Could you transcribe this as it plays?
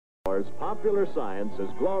Popular science is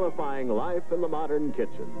glorifying life in the modern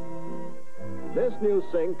kitchen. This new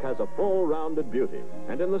sink has a full, rounded beauty,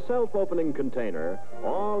 and in the self-opening container,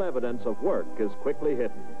 all evidence of work is quickly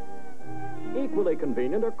hidden. Equally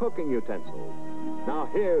convenient are cooking utensils. Now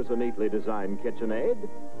here's a neatly designed KitchenAid,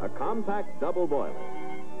 a compact double boiler.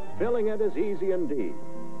 Filling it is easy indeed.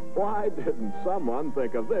 Why didn't someone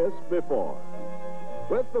think of this before?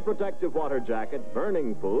 With the protective water jacket,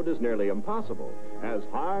 burning food is nearly impossible, as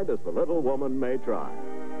hard as the little woman may try.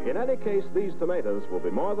 In any case, these tomatoes will be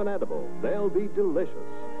more than edible. They'll be delicious,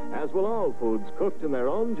 as will all foods cooked in their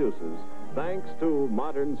own juices, thanks to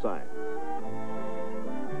modern science.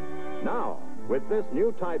 Now, with this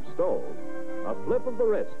new type stove, a flip of the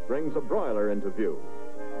wrist brings a broiler into view.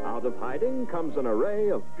 Out of hiding comes an array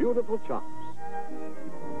of beautiful chops.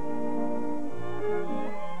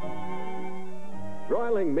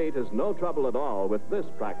 Broiling meat is no trouble at all with this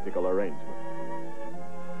practical arrangement.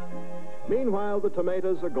 Meanwhile, the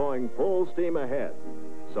tomatoes are going full steam ahead.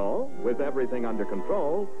 So, with everything under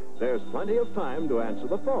control, there's plenty of time to answer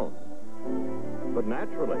the phone. But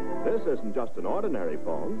naturally, this isn't just an ordinary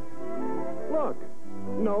phone. Look,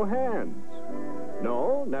 no hands.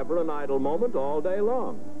 No, never an idle moment all day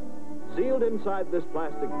long. Sealed inside this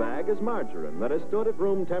plastic bag is margarine that has stood at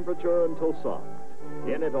room temperature until soft.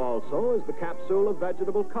 In it also is the capsule of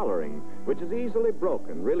vegetable coloring, which is easily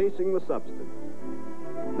broken, releasing the substance.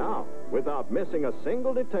 Now, without missing a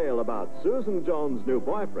single detail about Susan Jones' new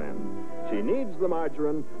boyfriend, she kneads the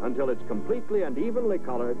margarine until it's completely and evenly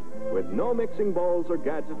colored, with no mixing bowls or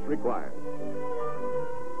gadgets required.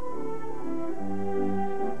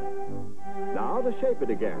 Now to shape it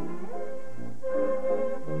again.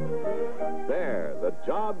 There, the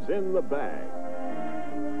job's in the bag.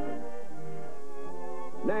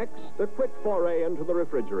 Next, a quick foray into the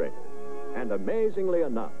refrigerator. And amazingly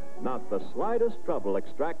enough, not the slightest trouble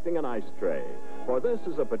extracting an ice tray, for this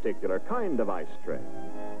is a particular kind of ice tray.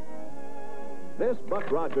 This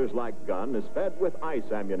Buck Rogers-like gun is fed with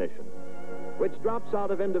ice ammunition, which drops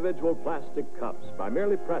out of individual plastic cups by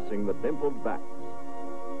merely pressing the dimpled backs.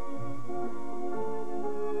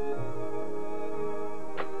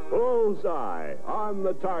 Bullseye, on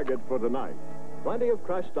the target for tonight. Plenty of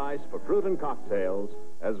crushed ice for fruit and cocktails,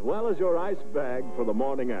 as well as your ice bag for the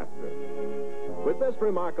morning after. With this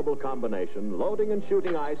remarkable combination, loading and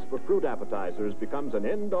shooting ice for fruit appetizers becomes an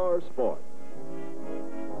indoor sport.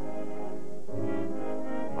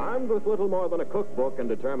 Armed with little more than a cookbook and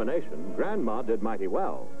determination, Grandma did mighty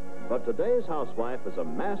well. But today's housewife is a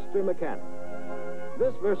master mechanic.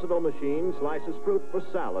 This versatile machine slices fruit for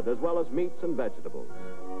salad as well as meats and vegetables.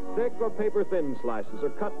 Thick or paper-thin slices are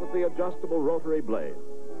cut with the adjustable rotary blade.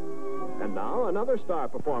 And now another star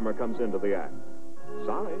performer comes into the act.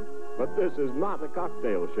 Sorry, but this is not a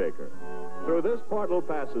cocktail shaker. Through this portal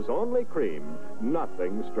passes only cream,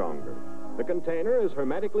 nothing stronger. The container is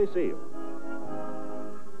hermetically sealed.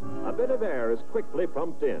 A bit of air is quickly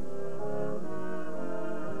pumped in.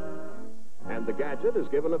 And the gadget is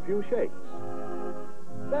given a few shakes.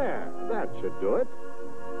 There, that should do it.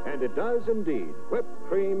 And it does indeed. Whipped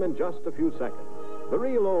cream in just a few seconds. The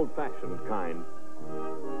real old-fashioned kind.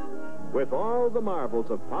 With all the marvels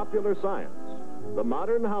of popular science, the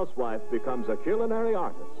modern housewife becomes a culinary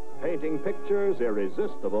artist, painting pictures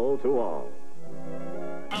irresistible to all.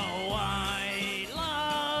 Oh, I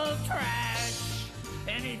love trash.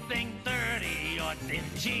 Anything dirty or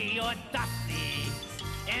dingy or dusty.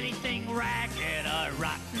 Anything ragged or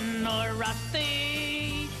rotten or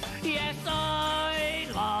rusty. Yes, I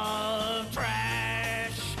love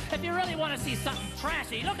trash. If you really want to see something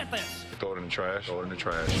trashy, look at this. Throw it in the trash. Throw it in the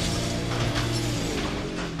trash.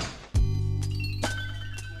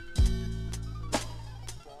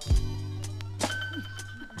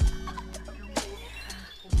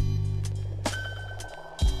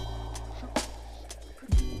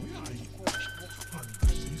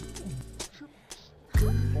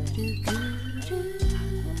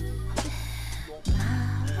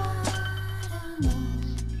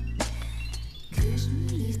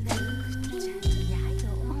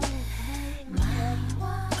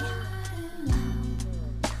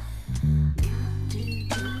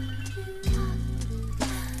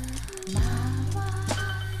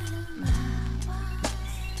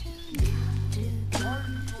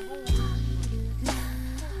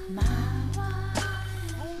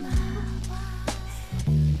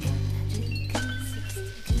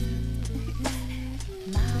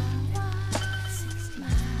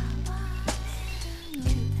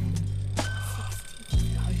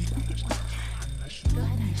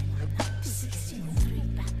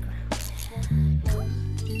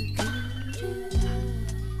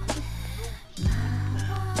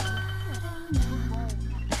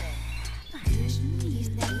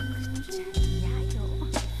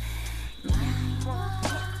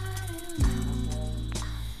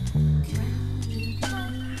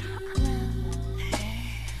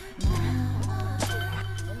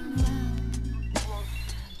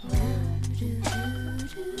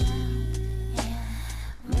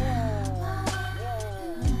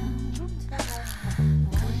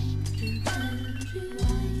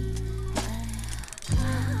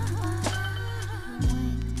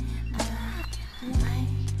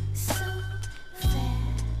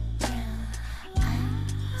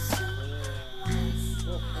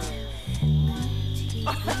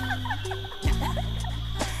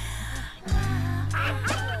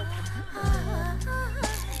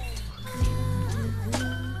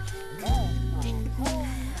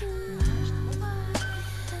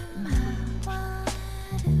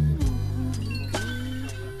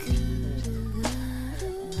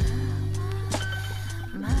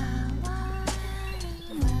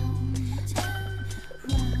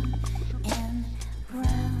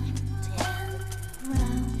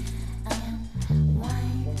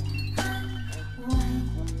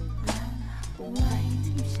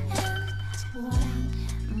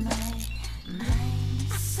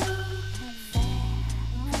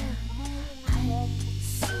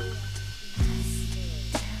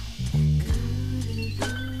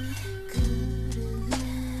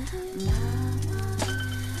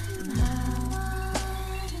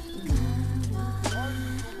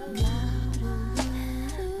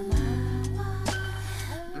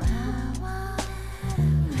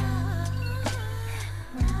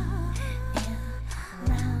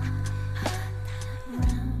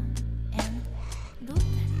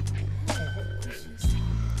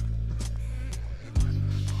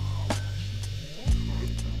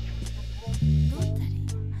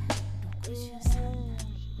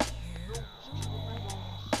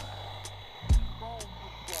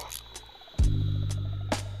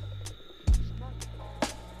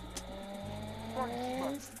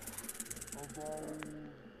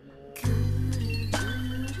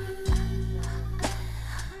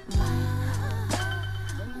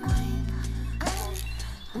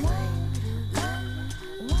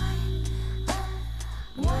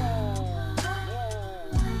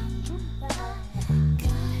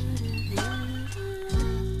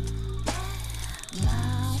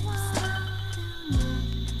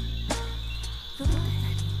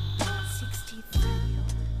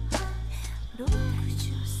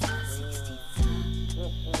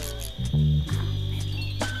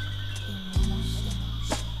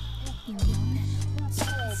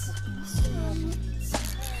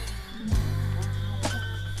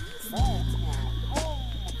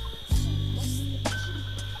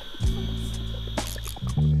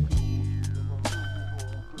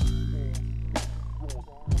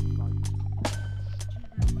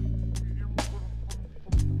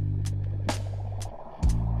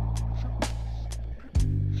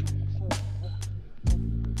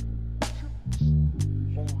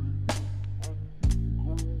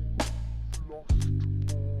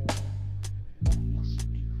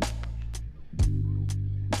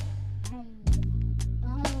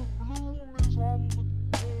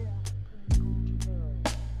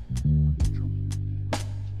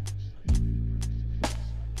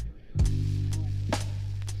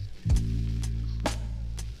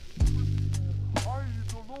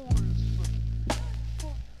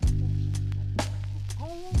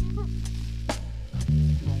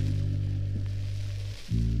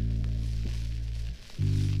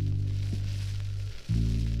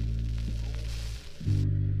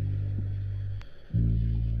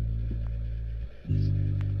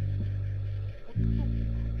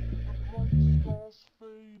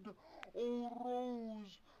 Oh,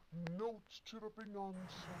 Rose, notes chirruping on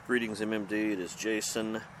song. Greetings, MMD. It is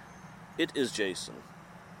Jason. It is Jason.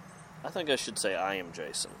 I think I should say I am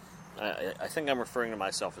Jason. I think I'm referring to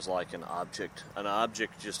myself as like an object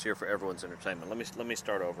just here for everyone's entertainment. Let me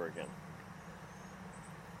start over again.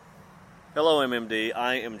 Hello, MMD.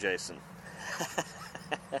 I am Jason.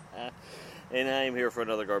 And I am here for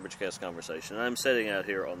another Garbagecast Conversation. I'm sitting out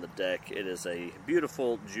here on the deck. It is a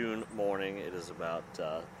beautiful June morning. It is about,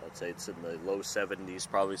 I'd say it's in the low 70s,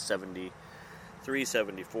 probably 73,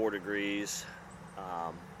 74 degrees.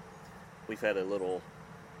 We've had a little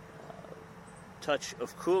touch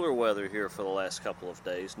of cooler weather here for the last couple of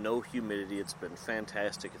days. No humidity. It's been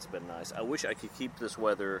fantastic. It's been nice. I wish I could keep this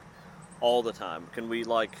weather all the time. Can we,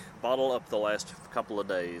 bottle up the last couple of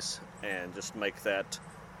days and just make that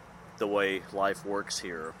the way life works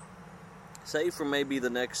here? Say for maybe the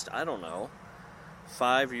next,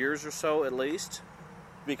 5 years or so at least.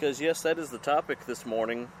 Because, yes, that is the topic this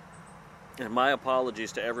morning. And my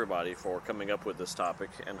apologies to everybody for coming up with this topic,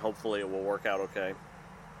 and hopefully it will work out okay.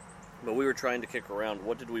 But we were trying to kick around,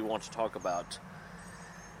 what did we want to talk about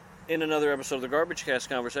in another episode of the Garbagecast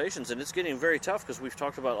Conversations, and it's getting very tough because we've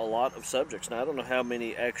talked about a lot of subjects. Now, I don't know how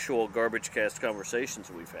many actual Garbagecast Conversations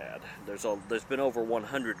we've had. There's been over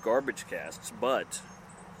 100 Garbagecasts, but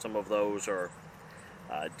some of those are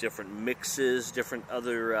different mixes, different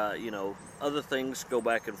other other things go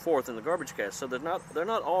back and forth in the Garbagecast. So they're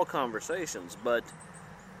not all conversations, but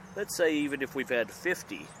let's say even if we've had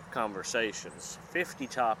 50 conversations, 50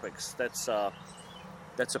 topics, that's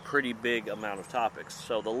a pretty big amount of topics.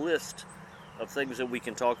 So the list of things that we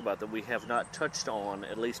can talk about that we have not touched on,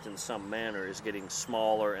 at least in some manner, is getting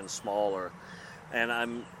smaller and smaller. And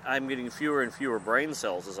I'm getting fewer and fewer brain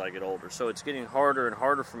cells as I get older. So it's getting harder and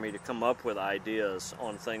harder for me to come up with ideas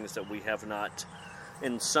on things that we have not,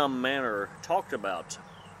 in some manner, talked about.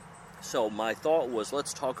 So my thought was,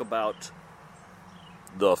 let's talk about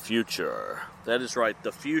the future. That is right,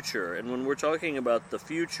 the future. And when we're talking about the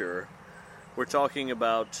future, we're talking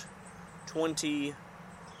about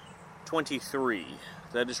 2023.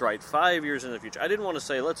 That is right, 5 years in the future. I didn't want to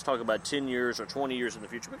say let's talk about 10 years or 20 years in the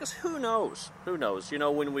future, because who knows? Who knows? You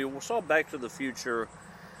know, when we saw Back to the Future,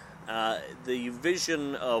 the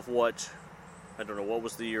vision of what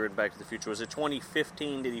was the year in Back to the Future? Was it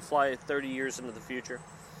 2015? Did he fly 30 years into the future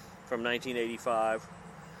from 1985?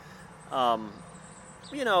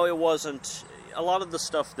 It wasn't. A lot of the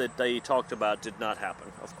stuff that they talked about did not happen,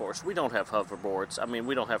 of course. We don't have hoverboards. I mean,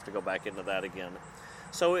 we don't have to go back into that again.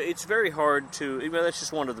 So it's very hard to, that's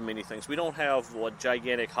just one of the many things. We don't have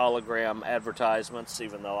gigantic hologram advertisements,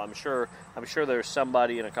 even though I'm sure there's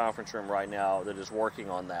somebody in a conference room right now that is working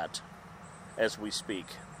on that as we speak.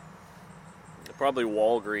 Probably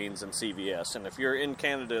Walgreens and CVS. And if you're in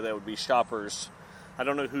Canada, that would be Shoppers. I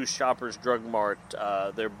don't know who Shoppers Drug Mart,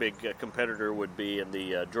 their big competitor would be in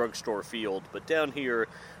the drugstore field. But down here,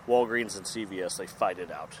 Walgreens and CVS, they fight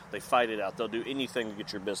it out. They'll do anything to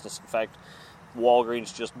get your business. In fact,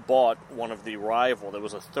 Walgreens just bought one of the rival. There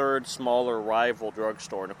was a third, smaller rival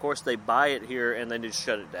drugstore. And, of course, they buy it here and then just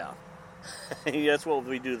shut it down. That's what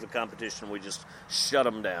we do to the competition. We just shut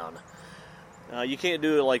them down. You can't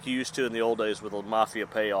do it like you used to in the old days with the mafia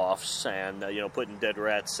payoffs and, putting dead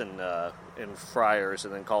rats in fryers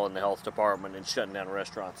and then calling the health department and shutting down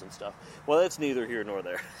restaurants and stuff. Well, that's neither here nor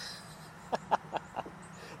there.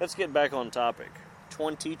 Let's get back on topic.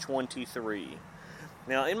 2023.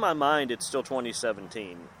 Now, in my mind, it's still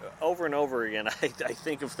 2017. Over and over again, I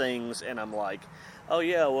think of things, and I'm like, oh,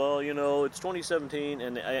 yeah, well, it's 2017,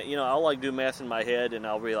 and, I'll, do math in my head, and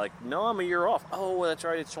I'll be like, no, I'm a year off. Oh, that's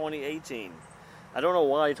right, it's 2018. I don't know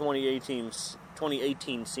why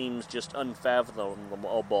 2018 seems just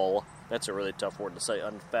unfathomable. That's a really tough word to say,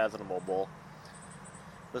 unfathomable.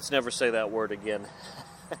 Let's never say that word again.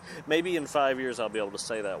 Maybe in 5 years I'll be able to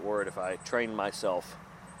say that word if I train myself.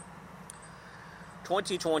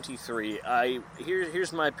 2023,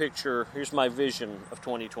 here's my picture, here's my vision of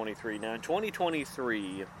 2023. Now, in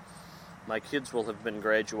 2023, my kids will have been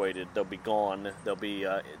graduated, they'll be gone,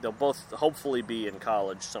 they'll both hopefully be in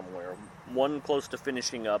college somewhere. One close to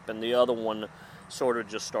finishing up, and the other one sort of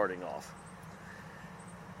just starting off.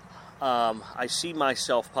 I see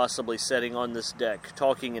myself possibly sitting on this deck,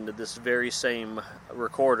 talking into this very same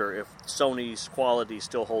recorder, if Sony's quality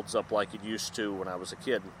still holds up like it used to when I was a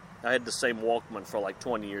kid. I had the same Walkman for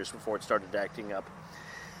 20 years before it started acting up.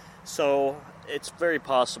 So it's very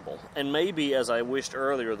possible. And maybe, as I wished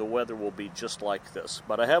earlier, the weather will be just like this.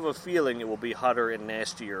 But I have a feeling it will be hotter and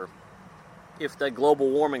nastier if that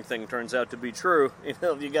global warming thing turns out to be true.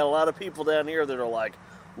 You got a lot of people down here that are like,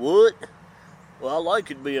 what? well, I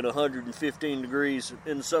like it being 115 degrees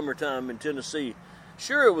in summertime in Tennessee.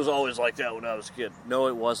 Sure, it was always like that when I was a kid. No,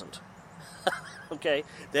 it wasn't. Okay,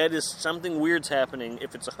 that is something weird's happening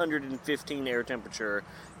if it's 115 air temperature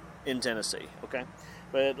in Tennessee, okay?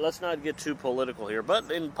 But let's not get too political here.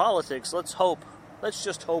 But in politics, let's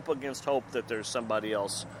just hope against hope that there's somebody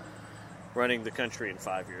else running the country in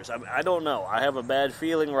 5 years. I don't know. I have a bad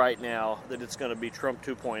feeling right now that it's going to be Trump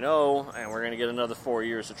 2.0, and we're going to get another 4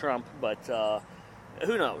 years of Trump, but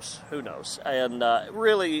who knows? Who knows? And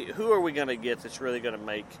really, who are we going to get that's really going to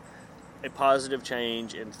make a positive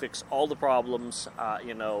change and fix all the problems?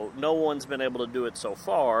 No one's been able to do it so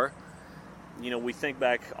far. We think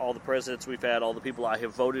back all the presidents we've had, all the people I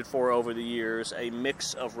have voted for over the years, a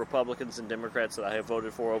mix of Republicans and Democrats that I have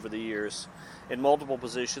voted for over the years in multiple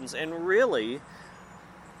positions, and really,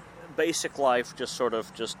 basic life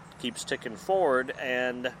just keeps ticking forward,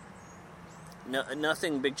 and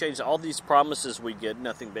nothing big changes. All these promises we get,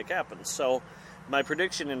 nothing big happens. So my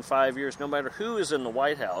prediction in 5 years, no matter who is in the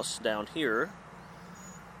White House down here,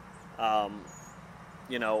 I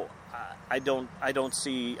don't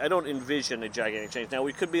envision a gigantic change. Now,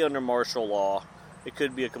 we could be under martial law. It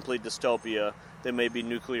could be a complete dystopia. There may be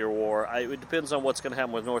nuclear war. It depends on what's going to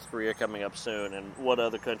happen with North Korea coming up soon and what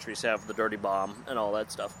other countries have the dirty bomb and all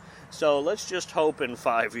that stuff. So let's just hope in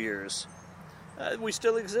 5 years we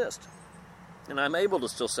still exist. And I'm able to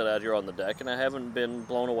still sit out here on the deck, and I haven't been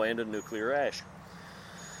blown away into nuclear ash.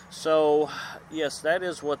 So, yes, that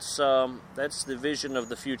is that's the vision of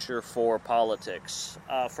the future for politics.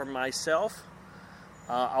 For myself,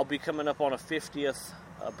 I'll be coming up on a 50th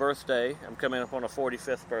birthday. I'm coming up on a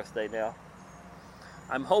 45th birthday now.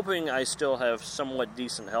 I'm hoping I still have somewhat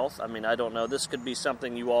decent health. I mean, I don't know. This could be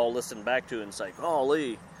something you all listen back to and say, "Oh,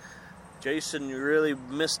 Lee, Jason, you really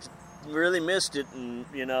missed it," and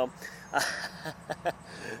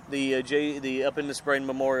the Up in This Brain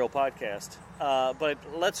Memorial podcast. But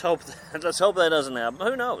let's hope that doesn't happen.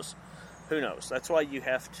 Who knows? That's why you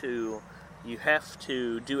have to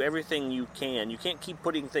do everything you can. You can't keep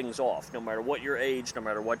putting things off, no matter what your age, no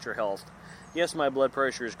matter what your health. Yes, my blood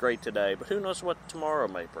pressure is great today, but who knows what tomorrow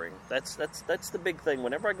may bring? That's the big thing.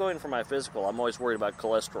 Whenever I go in for my physical, I'm always worried about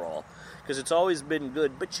cholesterol, because it's always been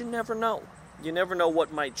good, but you never know. You never know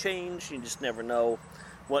what might change. You just never know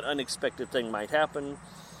what unexpected thing might happen,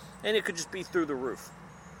 and it could just be through the roof,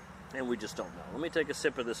 and we just don't know. Let me take a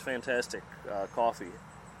sip of this fantastic coffee.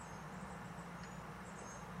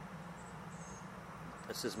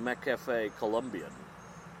 This is McCafe Colombian.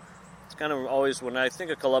 It's kind of always, when I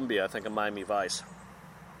think of Colombia, I think of Miami Vice.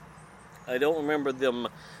 I don't remember them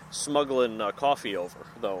smuggling coffee over,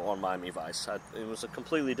 though, on Miami Vice. It was a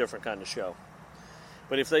completely different kind of show.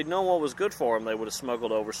 But if they'd known what was good for them, they would have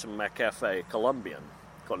smuggled over some McCafe Colombian.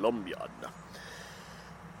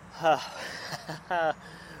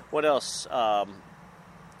 What else?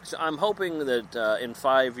 So I'm hoping that in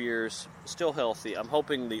 5 years, still healthy, I'm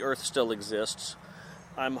hoping the Earth still exists.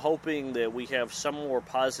 I'm hoping that we have some more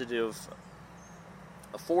positive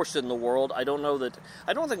force in the world. I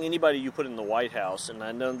don't think anybody you put in the White House, and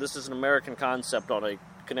I know this is an American concept on a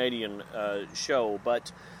Canadian show,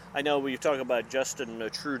 but I know when you talk about Justin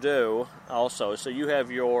Trudeau also, so you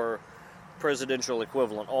have your presidential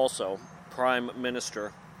equivalent also, Prime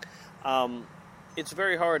Minister. It's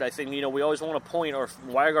very hard, I think, we always want to point or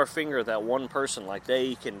wag our finger at that one person like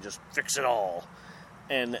they can just fix it all,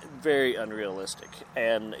 and very unrealistic.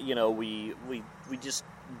 And, we just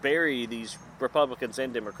bury these Republicans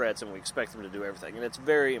and Democrats and we expect them to do everything, and it's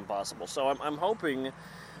very impossible. So I'm hoping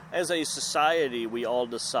as a society we all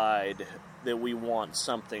decide that we want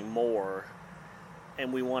something more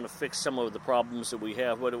and we want to fix some of the problems that we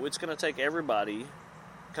have, but it's going to take everybody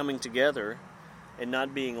coming together and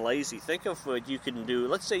not being lazy. Think of what you can do.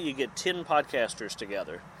 Let's say you get 10 podcasters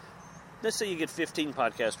together. Let's say you get 15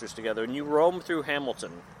 podcasters together and you roam through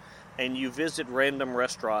Hamilton and you visit random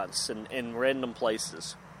restaurants and random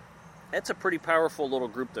places. That's a pretty powerful little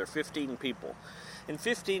group there, 15 people. And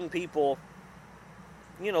 15 people,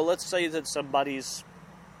 let's say that somebody's,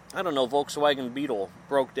 Volkswagen Beetle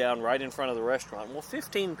broke down right in front of the restaurant. Well,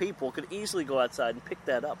 15 people could easily go outside and pick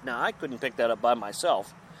that up. Now, I couldn't pick that up by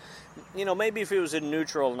myself. Maybe if it was in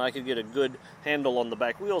neutral and I could get a good handle on the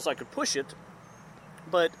back wheels, I could push it.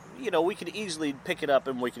 But, we could easily pick it up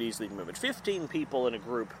and we could easily move it. 15 people in a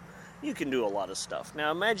group, you can do a lot of stuff.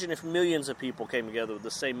 Now, imagine if millions of people came together with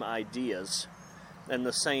the same ideas and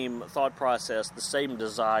the same thought process, the same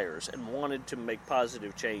desires, and wanted to make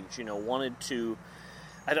positive change, wanted to,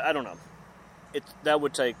 I don't know.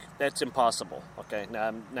 That's impossible. Okay,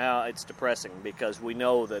 now it's depressing because we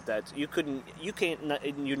know that you can't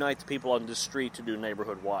unite the people on the street to do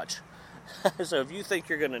neighborhood watch. So if you think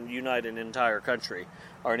you're going to unite an entire country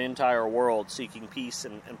or an entire world seeking peace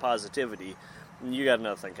and positivity, you got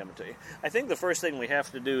another thing coming to you. I think the first thing we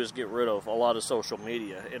have to do is get rid of a lot of social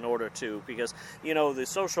media in order to, because, the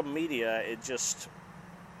social media,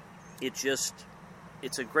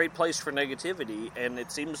 it's a great place for negativity, and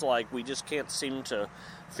it seems like we just can't seem to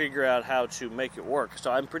figure out how to make it work.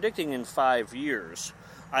 So I'm predicting in 5 years,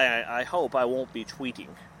 I hope I won't be tweeting.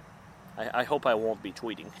 I hope I won't be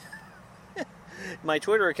tweeting. My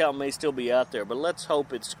Twitter account may still be out there, but let's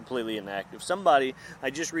hope it's completely inactive. I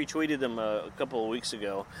just retweeted them a couple of weeks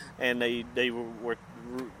ago, and they were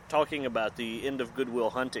talking about the end of Good Will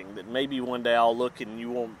Hunting, that maybe one day I'll look and you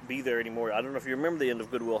won't be there anymore. I don't know if you remember the end of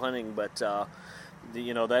Good Will Hunting, but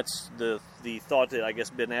that's the thought that I guess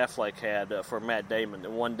Ben Affleck had for Matt Damon,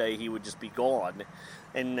 that one day he would just be gone.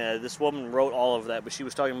 And this woman wrote all of that, but she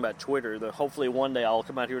was talking about Twitter, that hopefully one day I'll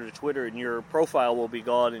come out here to Twitter and your profile will be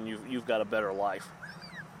gone and you've got a better life.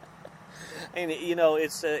 And,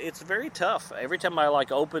 it's very tough. Every time I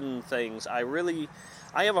open things, I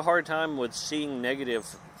have a hard time with seeing negative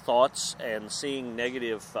thoughts and seeing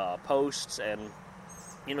negative posts, and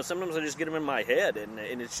sometimes I just get them in my head, and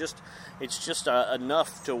it's just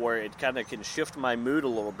enough to where it kind of can shift my mood a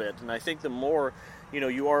little bit. And I think the more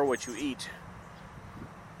you are what you eat.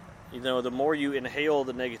 The more you inhale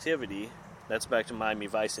the negativity, that's back to Miami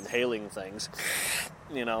Vice inhaling things.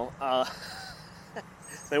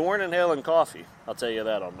 They weren't inhaling coffee, I'll tell you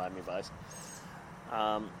that on Miami Vice.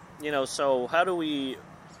 So how do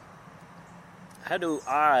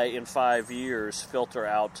I in 5 years filter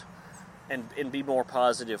out and be more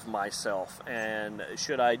positive myself? And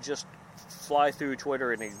should I just fly through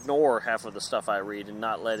Twitter and ignore half of the stuff I read and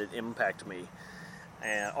not let it impact me?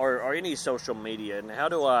 Or any social media? And how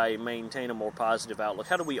do I maintain a more positive outlook?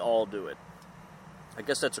 How do we all do it? I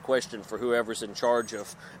guess that's a question for whoever's in charge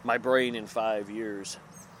of my brain in 5 years.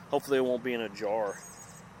 Hopefully it won't be in a jar.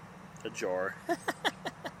 A jar.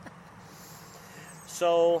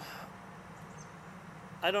 So,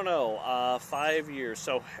 I don't know. 5 years.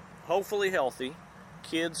 So, hopefully healthy.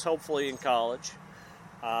 Kids hopefully in college.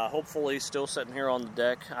 Hopefully still sitting here on the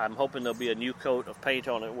deck. I'm hoping there'll be a new coat of paint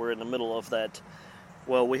on it. We're in the middle of that.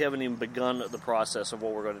 Well, we haven't even begun the process of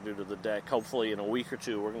what we're going to do to the deck. Hopefully in a week or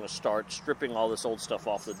two, we're going to start stripping all this old stuff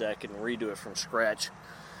off the deck and redo it from scratch.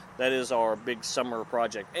 That is our big summer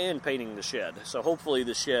project, and painting the shed. So hopefully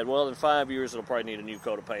the shed, well, in 5 years, it'll probably need a new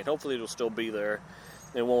coat of paint. Hopefully it'll still be there.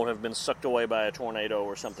 It won't have been sucked away by a tornado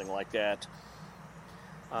or something like that.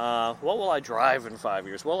 What will I drive in 5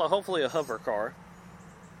 years? Well, hopefully a hover car.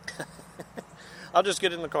 I'll just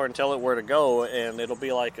get in the car and tell it where to go, and it'll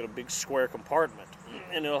be like a big square compartment.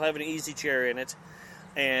 And it'll have an easy chair in it,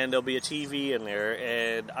 and there'll be a TV in there,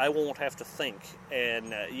 and I won't have to think.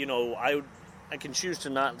 And, I can choose to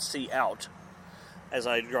not see out as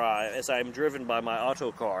I drive, as I'm driven by my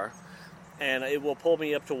auto car, and it will pull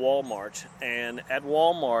me up to Walmart. And at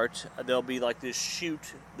Walmart, there'll be like this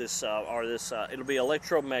chute, it'll be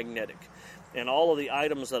electromagnetic. And all of the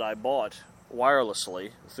items that I bought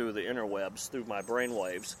wirelessly through the interwebs, through my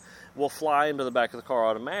brainwaves, will fly into the back of the car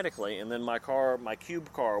automatically, and then my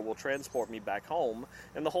cube car will transport me back home,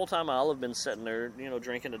 and the whole time I'll have been sitting there,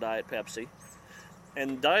 drinking a Diet Pepsi.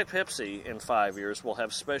 And Diet Pepsi in 5 years will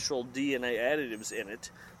have special DNA additives in it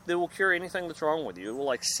that will cure anything that's wrong with you. It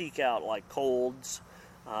will seek out colds,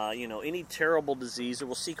 any terrible disease. It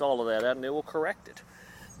will seek all of that out, and it will correct it.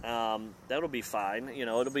 That'll be fine.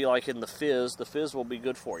 It'll be like in the Fizz. The Fizz will be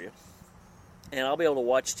good for you. And I'll be able to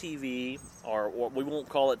watch TV, or we won't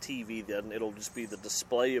call it TV then, it'll just be the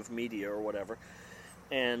display of media or whatever,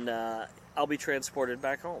 and I'll be transported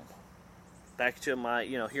back home, back to my,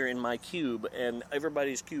 here in my cube, and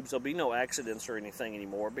everybody's cubes, there'll be no accidents or anything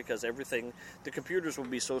anymore, because the computers will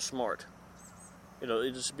be so smart. It'll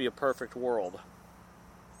just be a perfect world.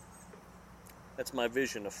 That's my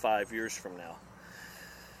vision of 5 years from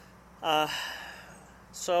now.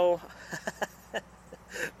 So...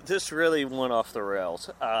 This really went off the rails.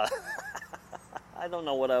 I don't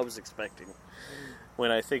know what I was expecting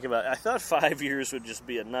when I think about it. I thought 5 years would just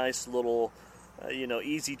be a nice little,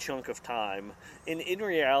 easy chunk of time. In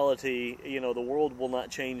reality, the world will not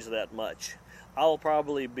change that much. I'll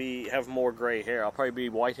probably have more gray hair. I'll probably be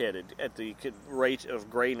white-headed at the rate of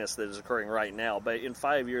grayness that is occurring right now. But in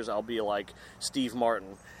 5 years, I'll be like Steve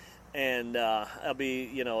Martin. And I'll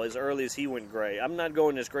be, as early as he went gray. I'm not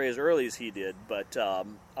going as gray as early as he did, but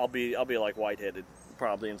I'll be like white-headed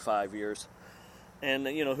probably in 5 years. And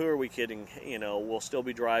who are we kidding? We'll still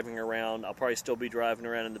be driving around. I'll probably still be driving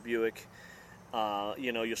around in the Buick.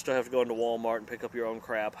 You'll still have to go into Walmart and pick up your own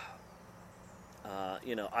crap.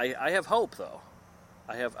 I have hope though.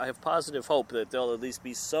 I have positive hope that there'll at least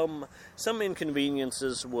be some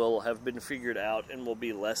inconveniences will have been figured out and will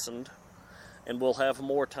be lessened, and we'll have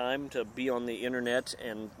more time to be on the internet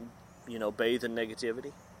and, bathe in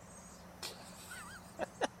negativity.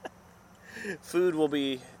 Food will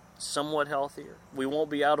be somewhat healthier. We won't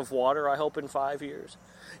be out of water, I hope, in 5 years.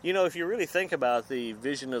 If you really think about the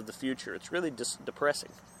vision of the future, it's really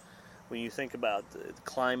depressing when you think about the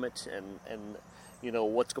climate and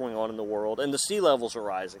what's going on in the world. And the sea levels are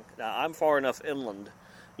rising. Now, I'm far enough inland.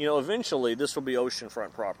 Eventually this will be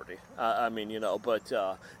oceanfront property. But it's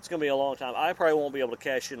going to be a long time. I probably won't be able to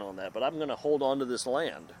cash in on that, but I'm going to hold on to this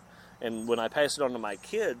land. And when I pass it on to my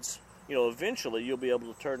kids, eventually you'll be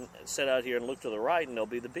able to sit out here and look to the right, and there'll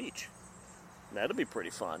be the beach. That'll be pretty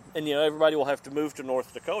fun. And, everybody will have to move to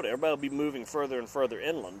North Dakota. Everybody will be moving further and further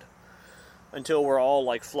inland until we're all,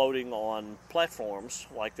 like, floating on platforms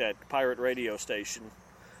like that pirate radio station,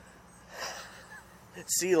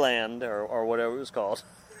 Sealand, or whatever it was called.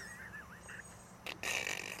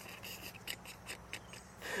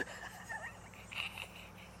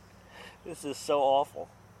 This is so awful.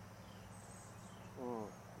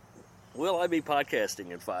 Will I be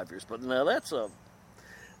podcasting in 5 years? But no, that's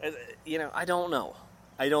I don't know.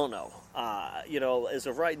 As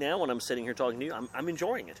of right now, when I'm sitting here talking to you, I'm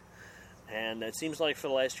enjoying it. And it seems like for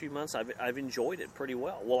the last few months, I've enjoyed it pretty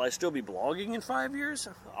well. Will I still be blogging in 5 years?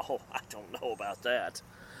 Oh, I don't know about that.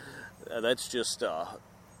 That's just,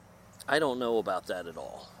 I don't know about that at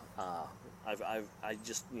all. I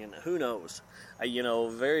just, who knows?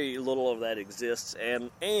 Very little of that exists, and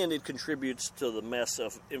it contributes to the mess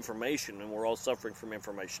of information, and we're all suffering from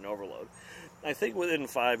information overload. I think within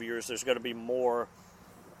 5 years, there's going to be more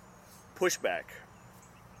pushback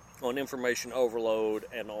on information overload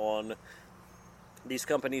and on these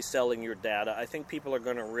companies selling your data. I think people are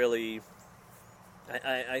going to really,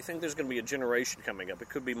 I think there's going to be a generation coming up. It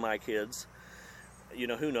could be my kids.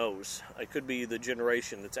 Who knows? It could be the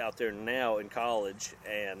generation that's out there now in college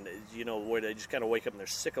and, where they just kind of wake up and they're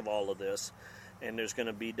sick of all of this, and there's going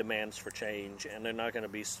to be demands for change, and they're not going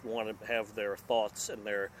to want to have their thoughts and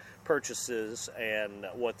their purchases and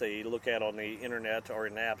what they look at on the internet or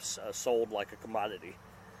in apps sold like a commodity.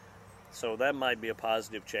 So that might be a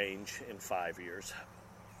positive change in 5 years.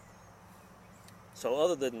 So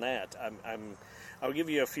other than that, I'll give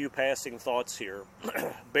you a few passing thoughts here.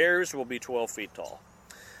 Bears will be 12 feet tall.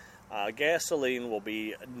 Gasoline will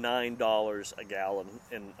be $9 a gallon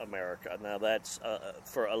in America. Now that's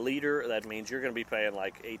for a liter. That means you're going to be paying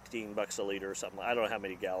like $18 a liter or something. I don't know how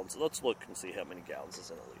many gallons. Let's look and see how many gallons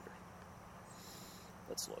is in a liter.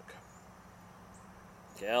 Let's look.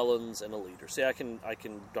 Gallons in a liter. See, I can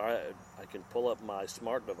pull up my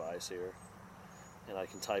smart device here, and I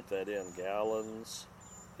can type that in. Gallons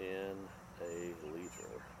in a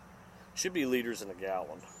liter. Should be liters in a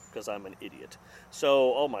gallon, because I'm an idiot.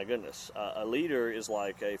 So, oh my goodness, a liter is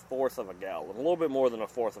like a fourth of a gallon, a little bit more than a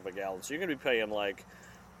fourth of a gallon. So you're going to be paying like,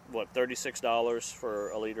 $36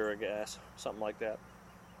 for a liter of gas, something like that.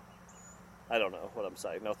 I don't know what I'm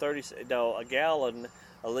saying. A gallon,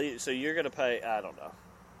 a liter. So you're going to pay, I don't know.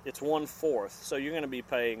 It's 1/4. So you're going to be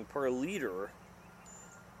paying per liter.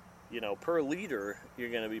 Per liter, you're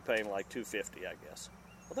going to be paying like $2.50, I guess.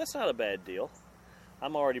 Well, that's not a bad deal.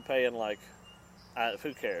 I'm already paying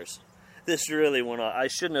who cares? This really went on. I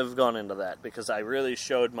shouldn't have gone into that because I really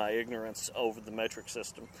showed my ignorance over the metric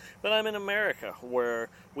system. But I'm in America where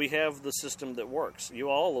we have the system that works. You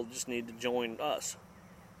all will just need to join us.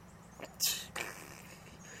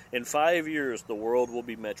 In 5 years, the world will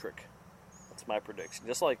be metric. That's my prediction.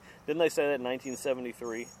 Just like, didn't they say that in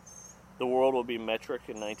 1973? The world will be metric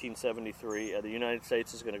in 1973. The United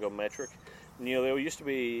States is going to go metric. There used to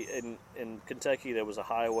be in Kentucky, there was a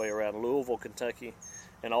highway around Louisville, Kentucky,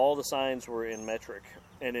 and all the signs were in metric.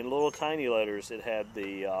 And in little tiny letters, it had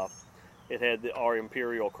our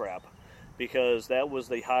imperial crap, because that was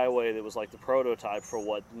the highway that was like the prototype for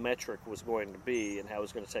what metric was going to be and how it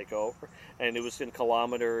was going to take over. And it was in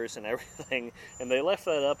kilometers and everything. And they left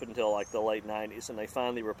that up until like the late 90s, and they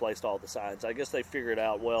finally replaced all the signs. I guess they figured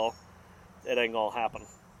out, well, it ain't gonna happen.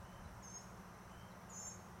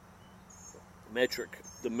 Metric,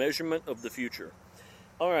 the measurement of the future.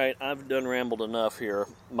 All right, I've done rambled enough here.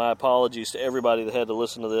 My apologies to everybody that had to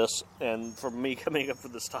listen to this and for me coming up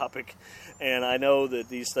with this topic. And I know that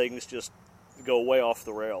these things just go way off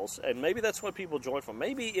the rails. And maybe that's what people join from.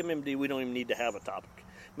 Maybe MMD, we don't even need to have a topic.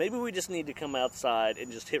 Maybe we just need to come outside and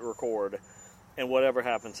just hit record, and whatever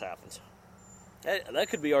happens, happens. That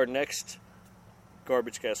could be our next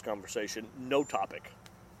Garbagecast conversation. No topic.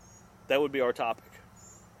 That would be our topic.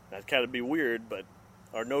 That'd kind of be weird, but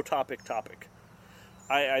our no topic.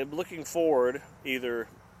 I'm looking forward, either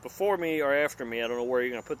before me or after me, I don't know where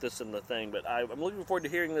you're going to put this in the thing, but I'm looking forward to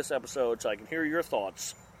hearing this episode so I can hear your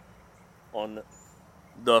thoughts on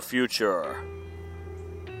the future.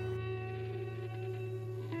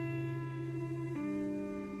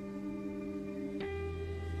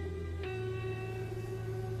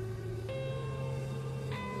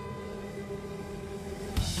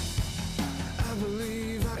 I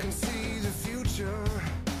believe I can see the future,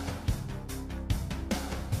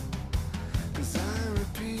 'cause I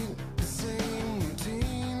repeat the same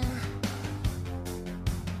routine.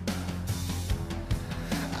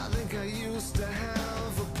 I think I used to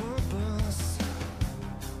have a purpose,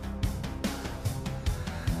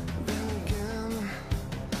 then again,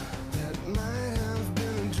 that might have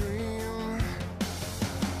been a dream.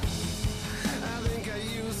 I think I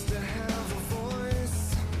used to have a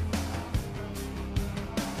voice,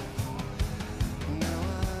 now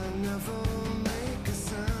I never make a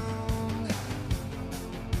sound.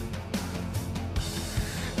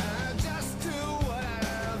 I just do what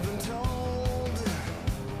I've been told.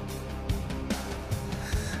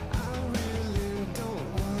 I really don't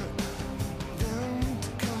want them to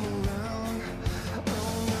come around.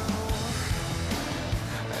 Oh no.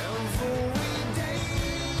 Every day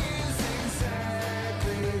is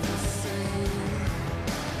exactly the same.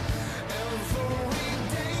 Every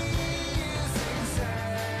day is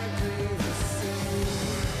exactly the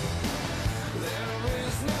same. There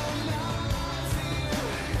is no love here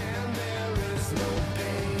and there is no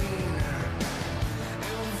pain.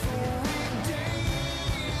 Every day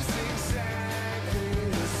is exactly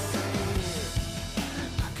the same.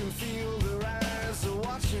 I can feel their eyes are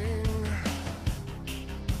watching,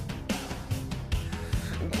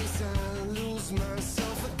 in case I lose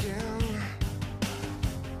myself again.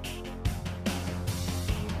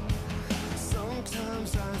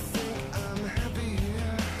 Sometimes I think I'm happy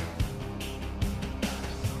here.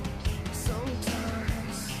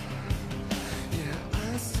 Sometimes, yeah,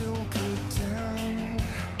 I still pretend.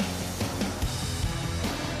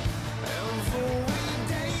 Every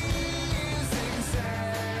day is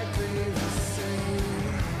exactly the same.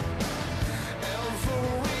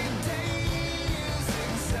 Every day is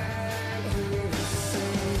exactly the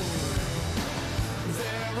same.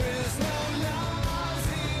 There is no love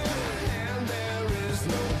here and there is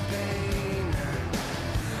no pain.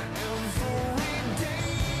 Every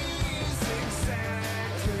day is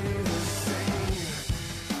exactly the same.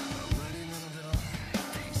 I'm writing on a little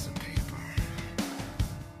piece of paper.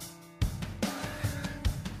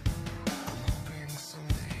 I'm hoping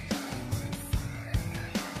someday you might find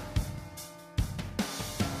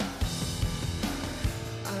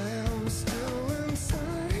I am still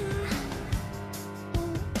inside here.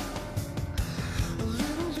 A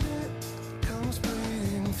little bit comes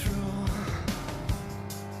bleeding through.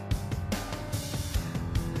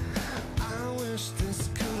 I wish this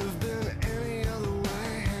could have been any other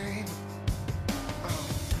way.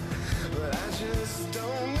 But I just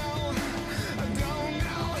don't know. I don't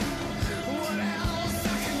know what else I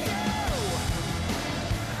can do.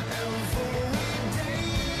 Every day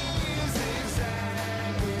is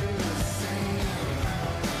exactly the same.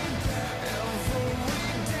 Every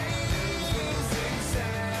day is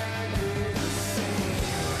exactly the same.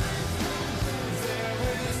 There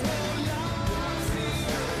is no love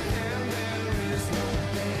here and there is no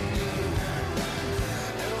pain.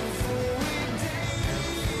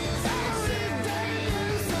 Every day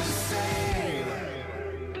is the same.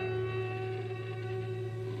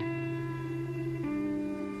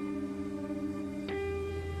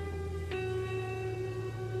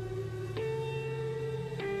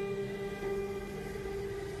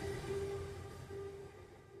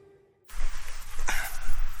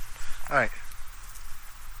 Alright,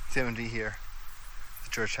 Sam D here, the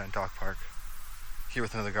Georgetown Dog Park, here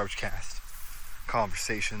with another Garbagecast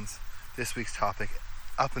Conversations. This week's topic,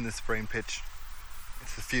 up in this brain pitch,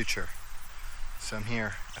 it's the future. So I'm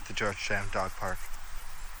here at the Georgetown Dog Park,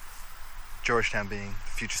 Georgetown being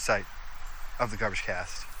the future site of the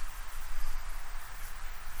Garbagecast.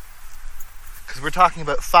 Because we're talking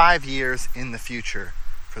about 5 years in the future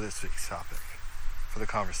for this week's topic, for the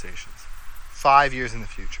conversations. 5 years in the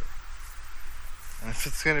future. And if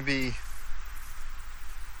it's going to be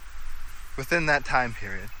within that time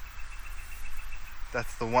period,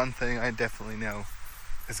 that's the one thing I definitely know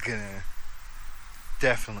is going to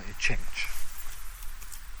definitely change.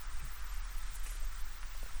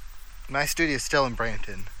 My studio is still in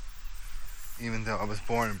Brampton, even though I was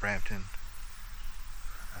born in Brampton.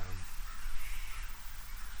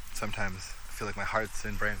 Sometimes I feel like my heart's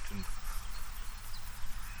in Brampton.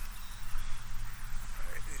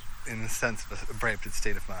 in the sense of a Brampton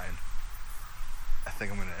state of mind, I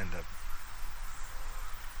think I'm going to end up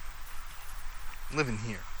living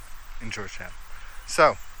here in Georgetown.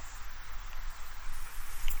 So,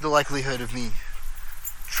 the likelihood of me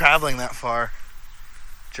traveling that far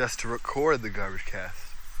just to record the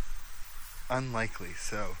Garbagecast, unlikely.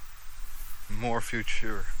 So, more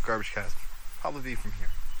future Garbagecast probably be from here.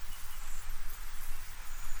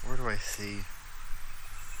 Where do I see?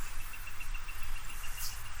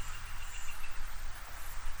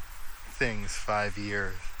 Things 5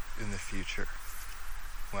 years in the future.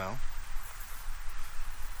 Well,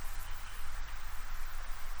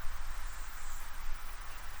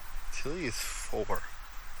 Tilly is 4.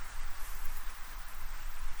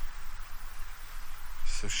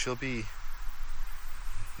 So she'll be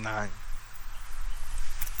 9.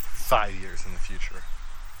 5 years in the future.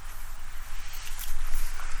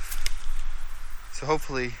 So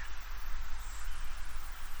hopefully,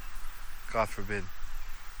 God forbid,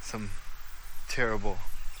 some terrible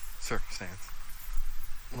circumstance,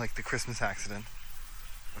 like the Christmas accident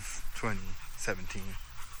of 2017,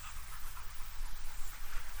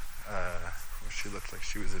 where she looked like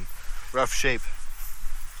she was in rough shape.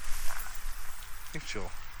 I think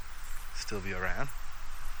she'll still be around.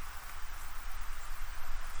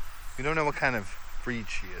 We don't know what kind of breed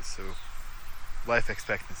she is, so life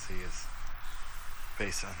expectancy is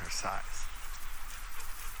based on her size.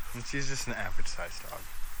 And she's just an average sized dog.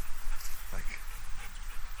 Like,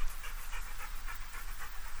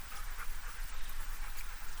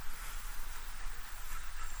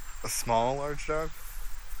 a small large dog?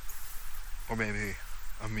 Or maybe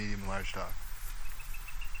a medium large dog?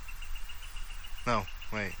 No,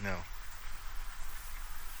 wait, no.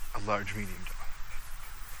 A large medium dog.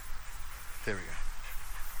 There we go.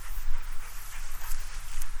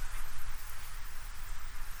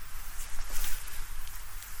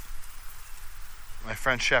 My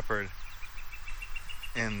French Shepherd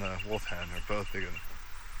and the Wolfhound are both bigger than him.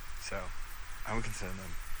 So, I would consider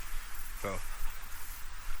them both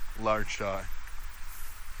large dog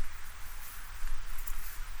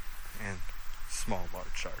and small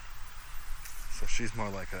large dog. So she's more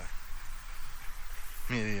like a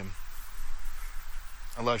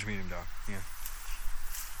large medium dog, yeah.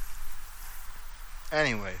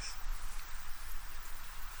 Anyways,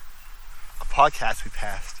 a podcast we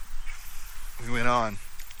passed, we went on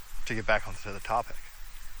to get back onto the topic.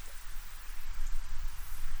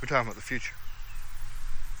 We're talking about the future.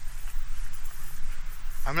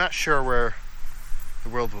 I'm not sure where the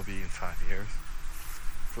world will be in 5 years.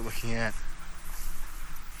 If we're looking at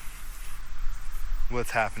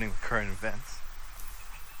what's happening with current events.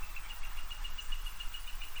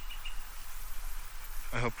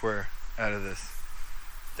 I hope we're out of this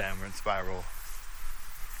downward spiral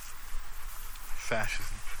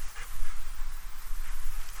fascism.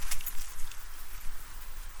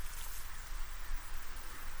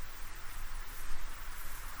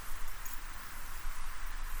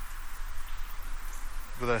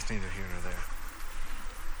 But that's neither here nor there.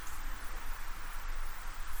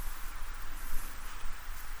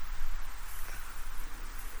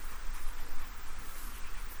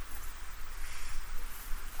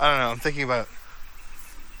 I don't know, I'm thinking about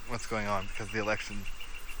what's going on because the election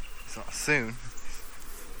is not soon.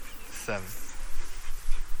 7th.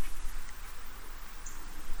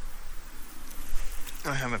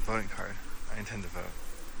 I have my voting card. I intend to vote.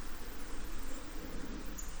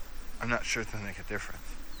 I'm not sure it's going to make a difference.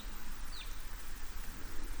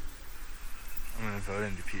 I'm going to vote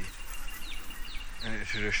NDP in a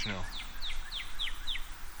traditional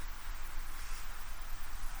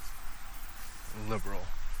liberal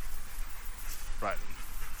riding.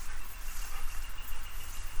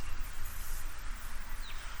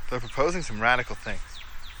 They're proposing some radical things.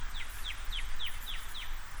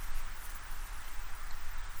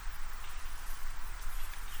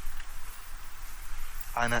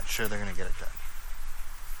 I'm not sure they're going to get it done.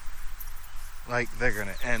 Like, they're going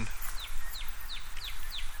to end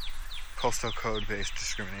postal code-based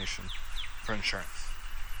discrimination for insurance.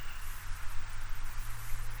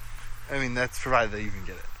 I mean, that's provided that you can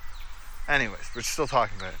get it. Anyways, we're still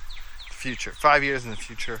talking about the future. 5 years in the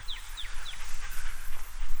future.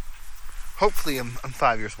 Hopefully I'm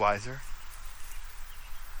 5 years wiser.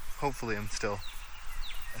 Hopefully I'm still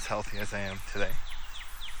as healthy as I am today.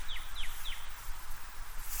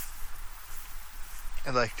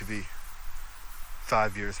 I'd like to be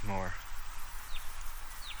 5 years more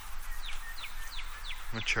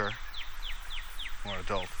mature, more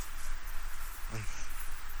adult, and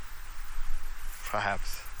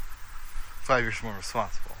perhaps 5 years more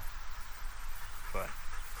responsible. But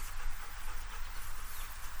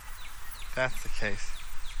If that's the case,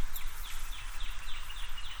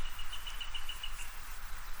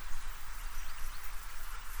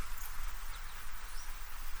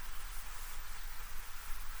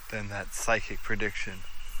 then that psychic prediction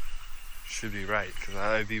should be right, because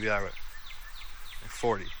I'd be about like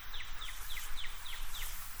 40.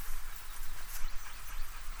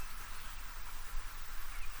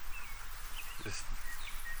 Just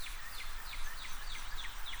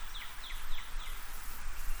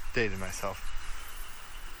dated myself.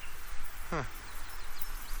 Huh.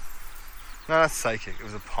 No, that's psychic. It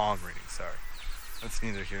was a palm reading, sorry. That's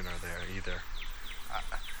neither here nor there either.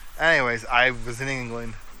 Anyways, I was in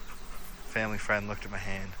England. Family friend looked at my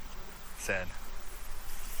hand, said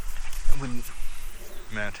it wouldn't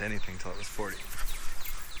amount to anything till I was 40.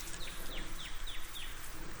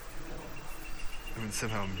 I would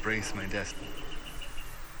somehow embrace my destiny.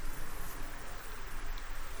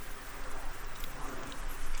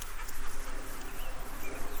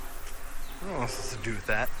 I don't know what else to do with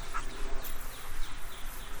that.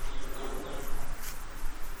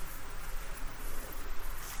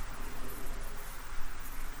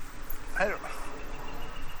 I don't know.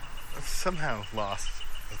 I've somehow lost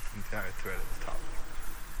the entire thread of the topic.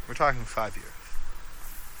 We're talking 5 years.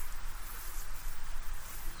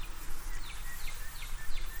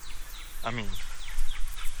 I mean,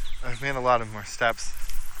 I've made a lot of more steps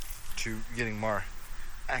to getting more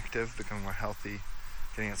active, becoming more healthy,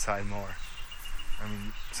 getting outside more. I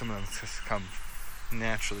mean, some of them just come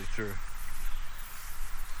naturally through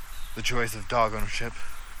the joys of dog ownership.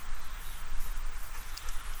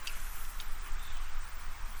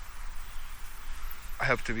 I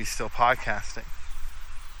hope to be still podcasting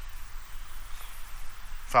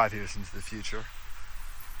 5 years into the future.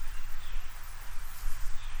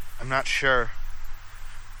 I'm not sure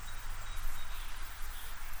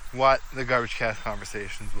what the Garbagecast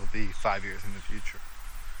Conversations will be 5 years in the future.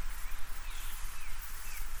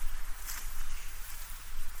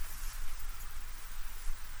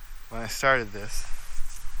 When I started this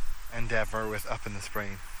endeavor with Up in the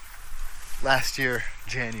Spring last year,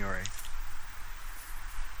 January,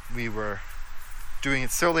 we were doing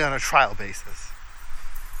it solely on a trial basis.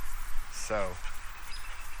 So,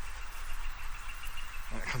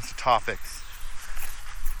 when it comes to topics,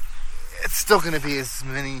 it's still going to be as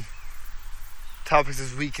many topics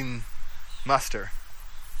as we can muster.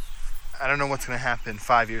 I don't know what's going to happen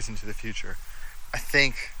 5 years into the future. I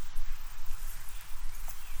think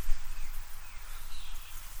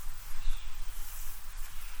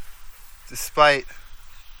despite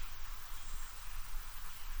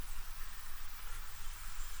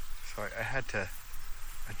sorry, I had to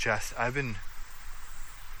adjust. I've been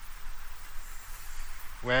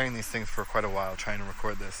wearing these things for quite a while, trying to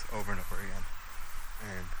record this over and over again.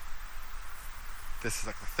 And this is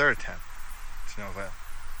like the third attempt. It's no avail.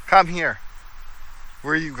 Come here.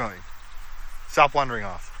 Where are you going? Stop wandering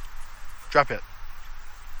off. Drop it.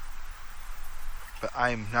 But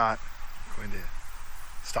I'm not going to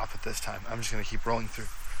stop it this time. I'm just going to keep rolling through.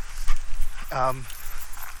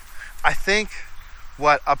 I think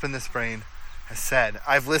what Up in This Brain has said,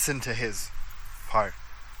 I've listened to his part.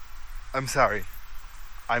 I'm sorry.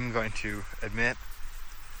 I'm going to admit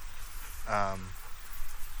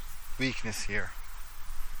weakness here.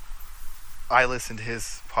 I listened to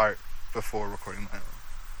his part before recording my own.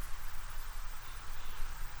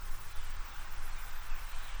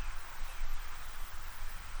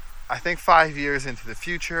 I think 5 years into the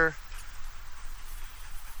future,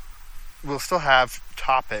 we'll still have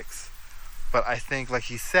topics, but I think, like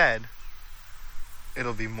he said,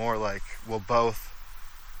 it'll be more like we'll both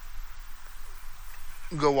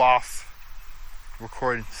go off,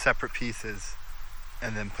 record separate pieces,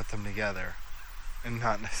 and then put them together, and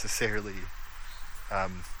not necessarily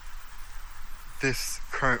this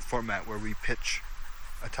current format where we pitch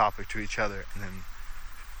a topic to each other and then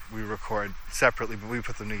we record separately, but we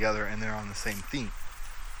put them together and they're on the same theme.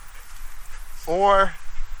 Or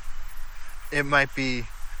it might be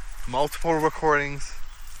multiple recordings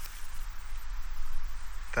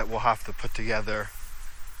that we'll have to put together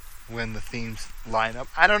when the themes line up.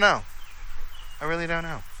 I don't know. I really don't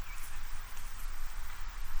know.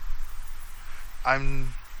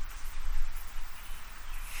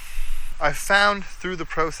 I've found through the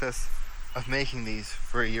process of making these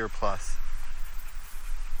for a year plus,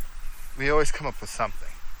 we always come up with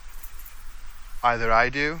something. Either I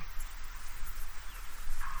do,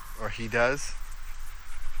 or he does,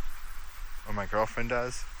 or my girlfriend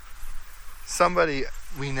does. Somebody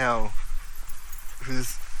we know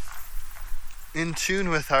who's in tune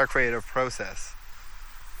with our creative process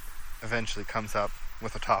eventually comes up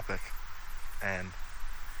with a topic and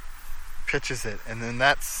pitches it, and then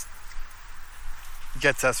that's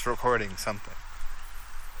gets us recording something.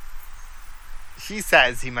 He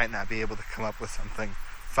says he might not be able to come up with something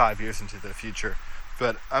 5 years into the future,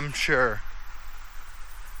 but I'm sure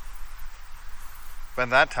by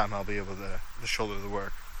that time I'll be able to shoulder the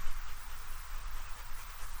work.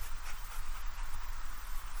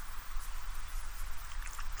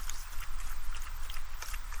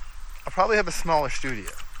 I'll probably have a smaller studio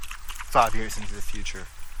 5 years into the future,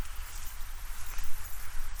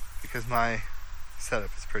 because my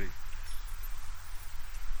setup is pretty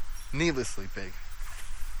needlessly big.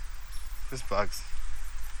 There's bugs,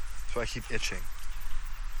 so I keep itching.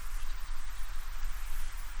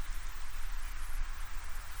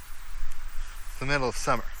 It's the middle of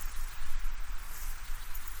summer.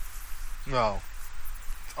 Well,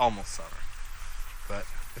 it's almost summer, but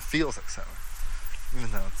it feels like summer,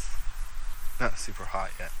 even though it's not super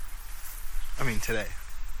hot yet. I mean, today.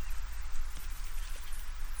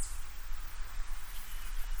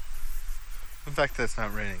 The fact that it's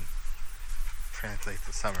not raining translates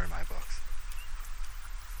to summer in my books.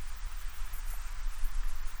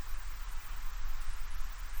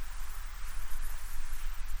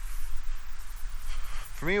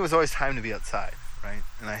 For me, it was always time to be outside, right?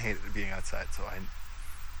 And I hated being outside, so I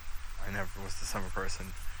never was the summer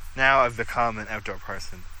person. Now I've become an outdoor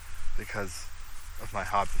person because of my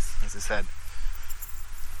hobbies, as I said.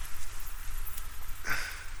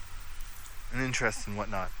 An interest and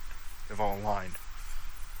whatnot have all aligned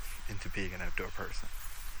into being an outdoor person.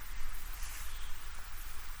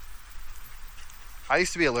 I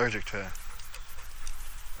used to be allergic to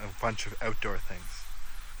a bunch of outdoor things.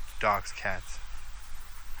 Dogs, cats,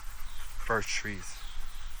 birch trees,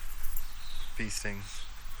 bee stings,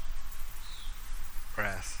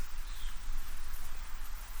 grass,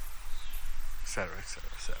 etc., etc.,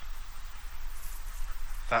 etc.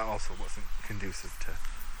 That also wasn't conducive to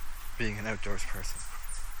being an outdoors person.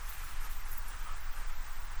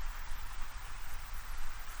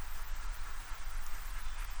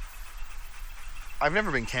 I've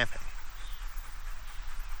never been camping.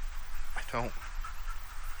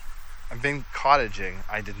 I've been cottaging.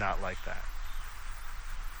 I did not like that.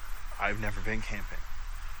 I've never been camping.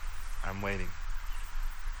 I'm waiting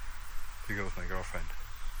to go with my girlfriend.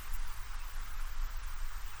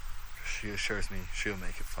 She assures me she'll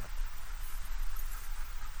make it fun.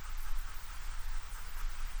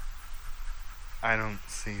 I don't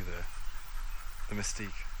see the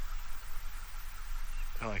mystique.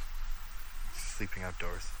 I don't like sleeping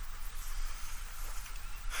outdoors.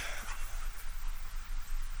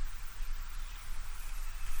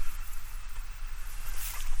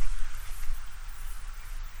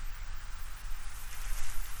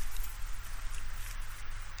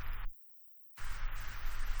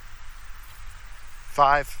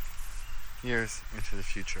 Five years into the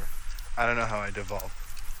future, I don't know how I devolve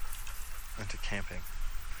into camping.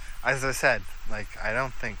 As I said, I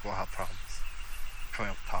don't think we'll have problems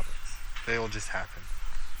coming up with topics. They will just happen.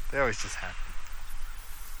 They always just happen.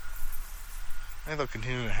 I think they'll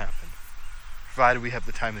continue to happen, provided we have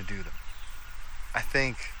the time to do them. I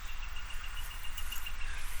think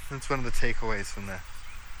that's one of the takeaways from the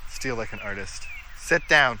Steal Like an Artist. Sit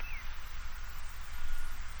down.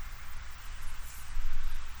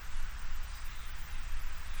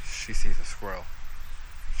 She sees a squirrel.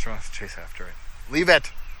 She wants to chase after it. Leave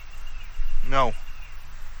it! No.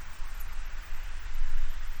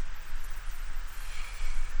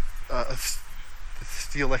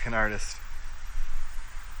 Steal Like an Artist.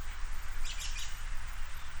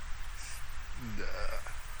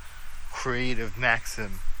 Creative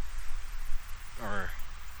maxim or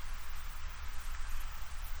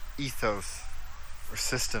ethos or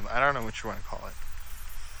system. I don't know what you want to call it.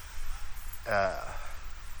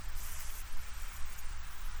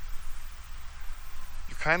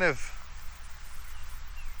 You kind of,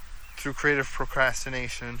 through creative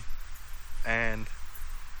procrastination and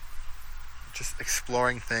just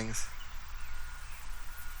exploring things,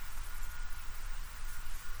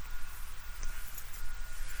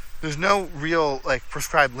 there's no real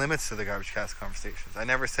prescribed limits to the Garbagecast Conversations. I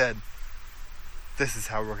never said this is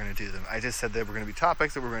how we're going to do them. I just said there were going to be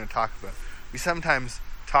topics that we're going to talk about. We sometimes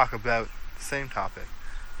talk about the same topic.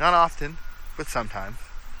 Not often, but sometimes.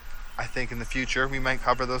 I think in the future we might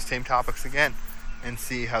cover those same topics again and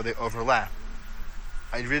see how they overlap.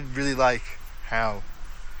 I really like how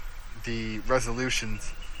the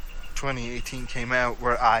resolutions 2018 came out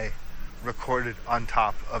where I recorded on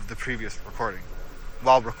top of the previous recording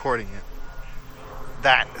while recording it.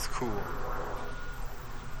 That is cool.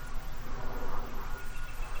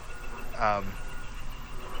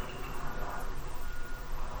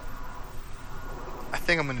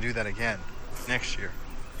 think I'm going to do that again next year.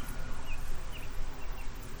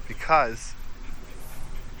 Because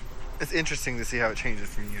it's interesting to see how it changes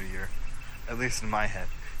from year to year. At least in my head.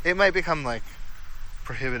 It might become like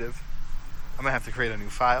prohibitive. I might have to create a new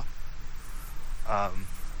file.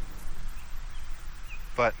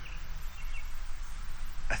 But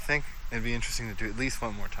I think it'd be interesting to do at least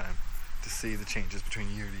one more time to see the changes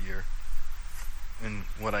between year to year and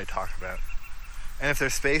what I talk about. And if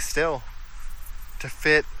there's space still to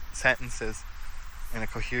fit sentences in a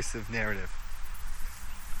cohesive narrative.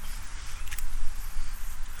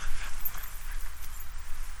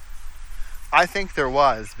 I think there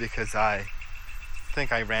was, because I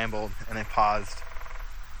think I rambled and I paused.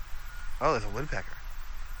 Oh, there's a woodpecker.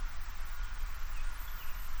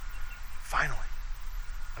 Finally.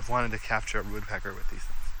 I've wanted to capture a woodpecker with these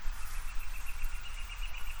things.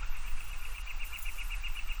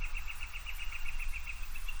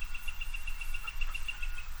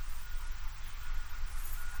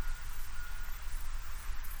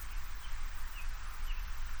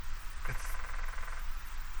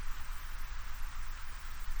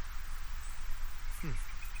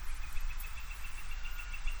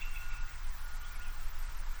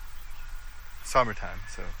 Summertime,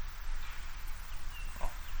 so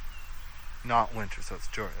not winter, so it's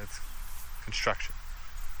construction.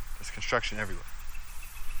 There's construction everywhere,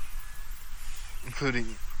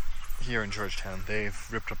 including here in Georgetown. They've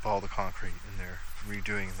ripped up all the concrete and they're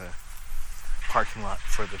redoing the parking lot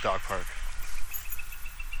for the dog park.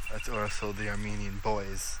 That's also the Armenian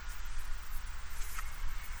Boys.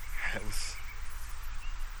 It was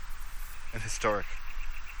an historic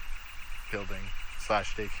building /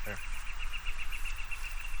 daycare.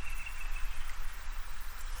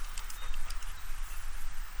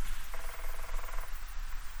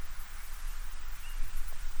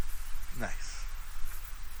 Nice.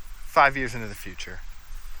 5 years into the future.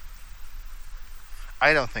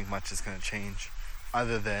 I don't think much is going to change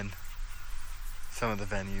other than some of the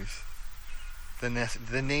venues.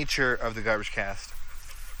 The nature of the Garbagecast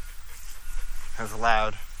has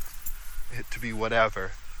allowed it to be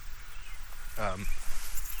whatever.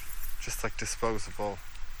 Just like disposable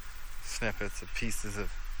snippets of pieces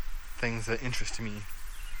of things that interest me,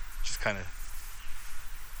 just kind of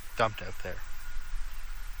dumped out there.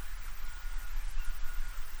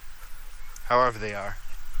 However they are.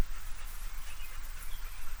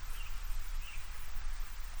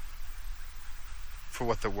 For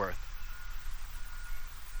what they're worth.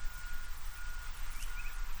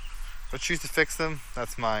 If I choose to fix them,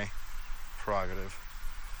 that's my prerogative.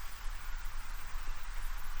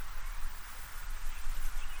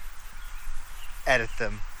 Edit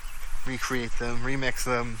them, recreate them, remix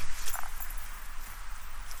them.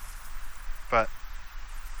 But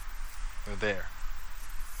they're there.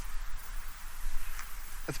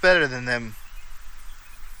 It's better than them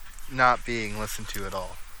not being listened to at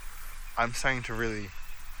all. I'm starting to really,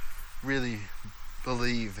 really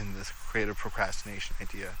believe in this creative procrastination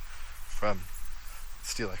idea from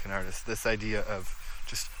Steal Like an Artist. This idea of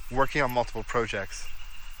just working on multiple projects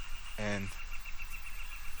and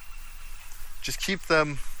just keep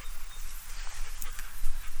them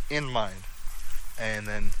in mind. And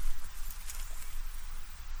then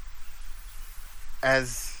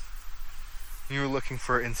as you're looking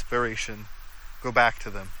for inspiration, go back to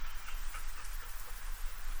them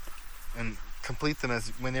and complete them as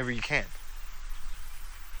whenever you can.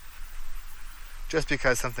 Just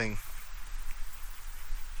because something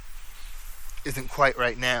isn't quite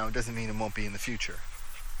right now doesn't mean it won't be in the future.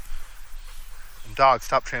 And dog,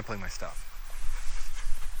 stop trampling my stuff.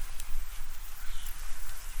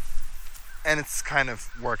 And it's kind of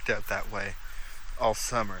worked out that way all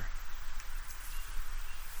summer.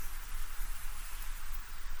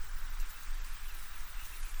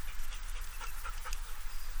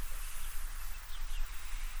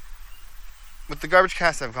 With the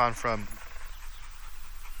Garbagecast, I've gone from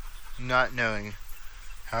not knowing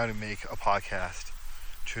how to make a podcast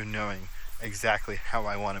to knowing exactly how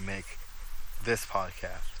I want to make this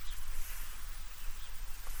podcast.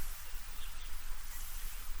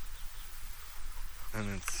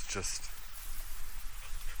 And it's just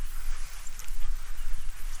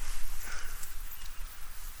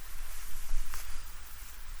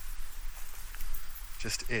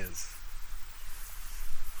is.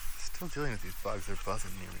 Still dealing with these bugs. They're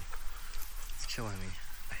buzzing near me. It's killing me.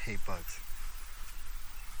 I hate bugs.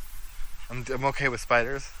 I'm okay with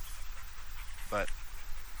spiders, but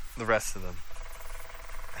the rest of them,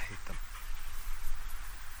 I hate them.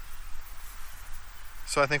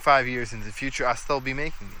 So I think 5 years into the future, I'll still be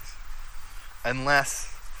making these,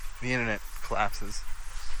 unless the internet collapses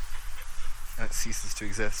and it ceases to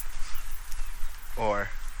exist. Or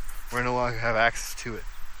we're no longer have access to it.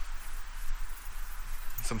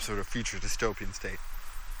 Some sort of future dystopian state.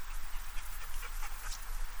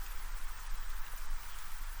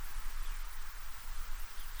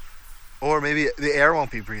 Or maybe the air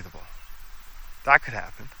won't be breathable. That could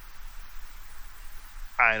happen.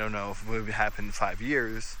 I don't know if it would happen in 5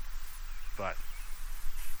 years, but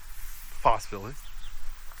possibility.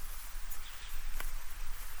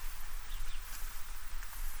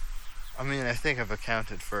 I mean, I think I've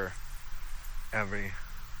accounted for every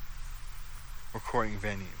recording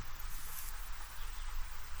venue.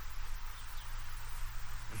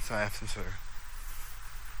 And so I have some sort of...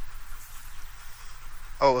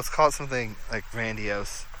 Oh, let's call it something like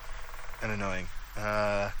grandiose and annoying.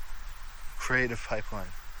 Creative pipeline.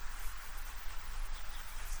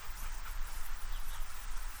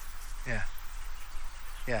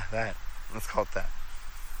 Yeah, that. Let's call it that.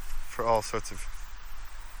 For all sorts of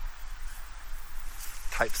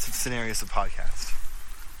types of scenarios of podcast.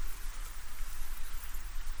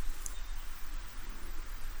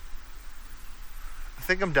 I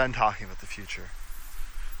think I'm done talking about the future.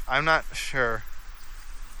 I'm not sure.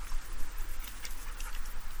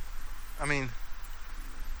 I mean,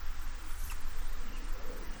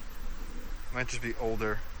 I might just be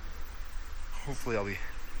older. Hopefully I'll be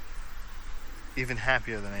even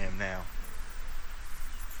happier than I am now.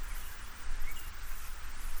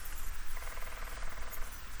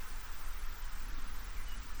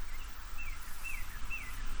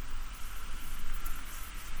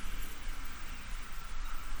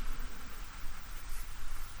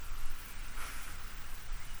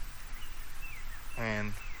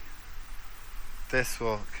 And this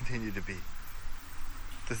will continue to be.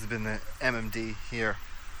 This has been the MMD here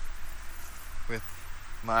with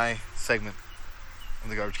my segment of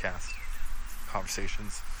the Garbagecast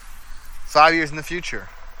Conversations. 5 years in the future.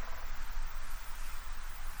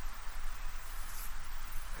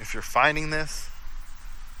 If you're finding this,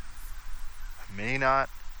 I may not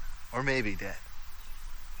or may be dead.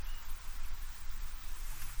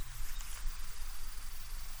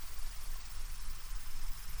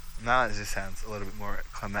 Now it just sounds a little bit more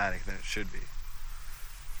climatic than it should be.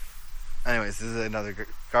 Anyways, this is another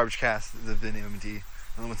Garbagecast. This has been MMD.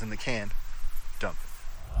 And what's in the can, dump it.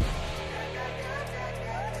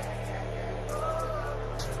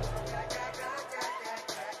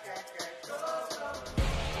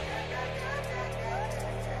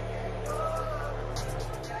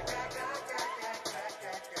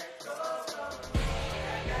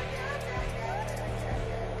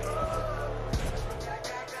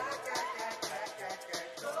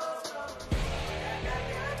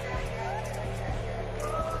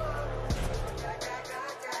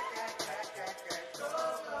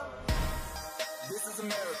 This is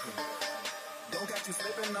America. Don't catch you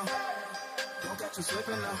slipping now. Don't catch you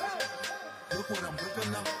slipping now. Look what I'm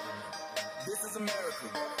whipping now. This is America.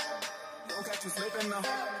 Don't catch you slipping now.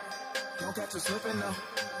 Don't catch you slipping now.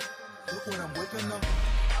 Look what I'm whipping now.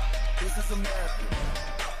 This is America.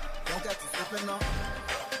 Don't catch you slipping now.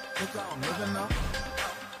 Look how I'm living now.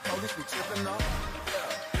 Police be tripping now.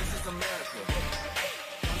 Yeah, this is America.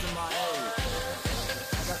 Under my area.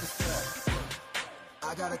 I got the strap.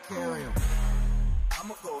 I gotta carry 'em.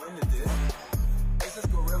 I'ma go into this. This is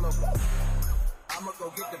gorilla. I'ma go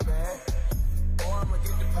get the bag. Or I'ma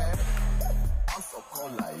get the pad. I'm so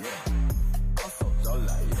cold like yeah. I'm so dull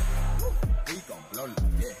like yeah. We gon' blow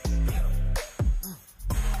like yeah.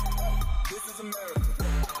 This is America.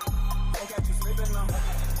 Don't catch you slipping now.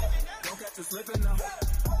 Don't catch you slipping now.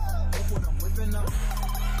 Look what I'm whipping now.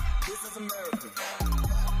 This is America.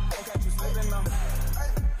 Don't catch you slipping now.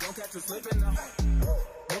 Don't catch you slipping now.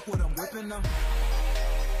 Look what I'm whipping now.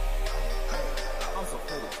 I'm so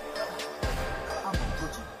pretty. I'm gonna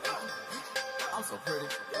put you. I'm so pretty.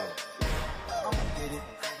 I'm gonna get it.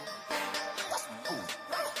 That's some food.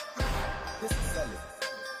 This is selling.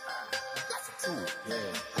 That's a tool.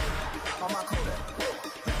 Yeah. On my Kodak. Ooh,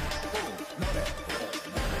 know that.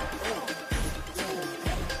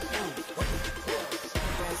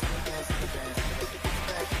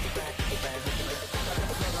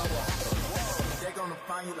 They're gonna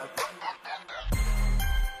find you like.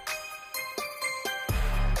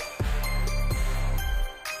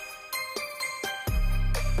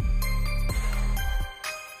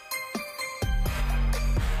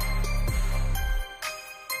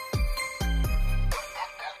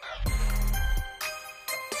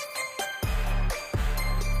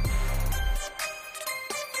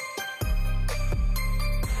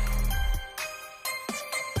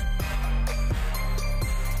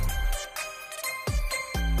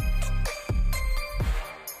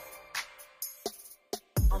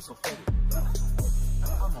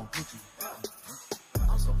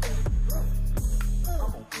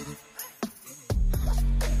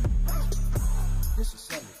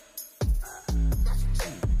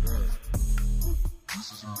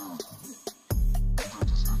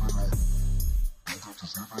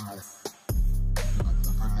 sleeping now. You got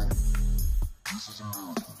sleeping now. This is a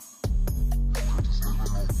miracle. You got to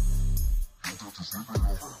sleeping now. You got to sleeping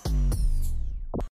now.